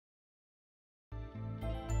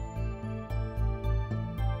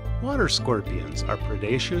Water scorpions are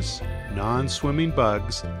predaceous, non-swimming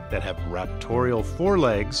bugs that have raptorial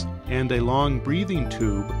forelegs and a long breathing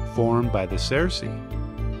tube formed by the cerci.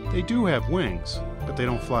 They do have wings, but they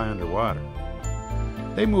don't fly underwater.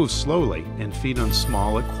 They move slowly and feed on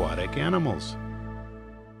small aquatic animals.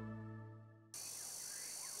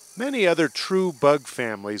 Many other true bug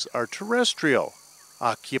families are terrestrial,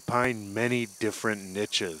 occupying many different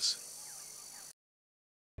niches.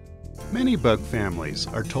 Many bug families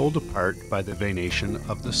are told apart by the venation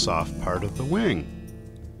of the soft part of the wing.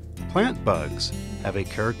 Plant bugs have a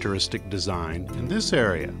characteristic design in this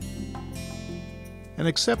area. An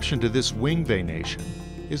exception to this wing venation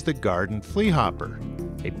is the garden fleahopper,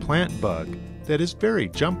 a plant bug that is very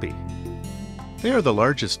jumpy. They are the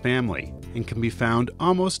largest family and can be found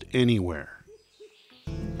almost anywhere.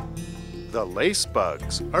 The lace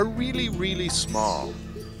bugs are really small.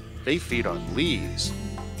 They feed on leaves,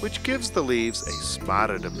 which gives the leaves a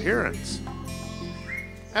spotted appearance.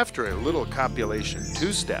 After a little copulation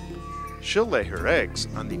two-step, she'll lay her eggs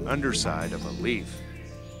on the underside of a leaf.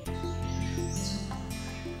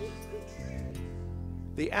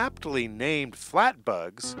 The aptly named flat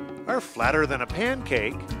bugs are flatter than a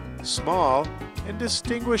pancake, small, and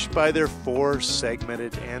distinguished by their four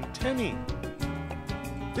segmented antennae.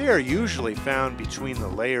 They are usually found between the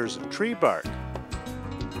layers of tree bark.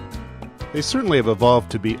 They certainly have evolved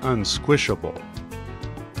to be unsquishable.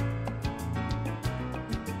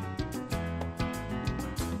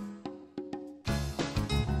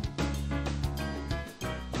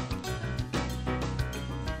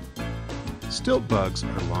 Stilt bugs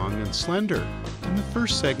are long and slender, and the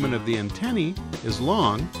first segment of the antennae is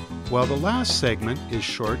long, while the last segment is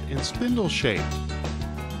short and spindle-shaped.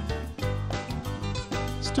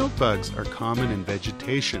 Stilt bugs are common in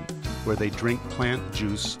vegetation, where they drink plant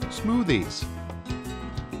juice smoothies.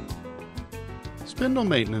 Spindle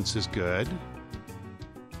maintenance is good,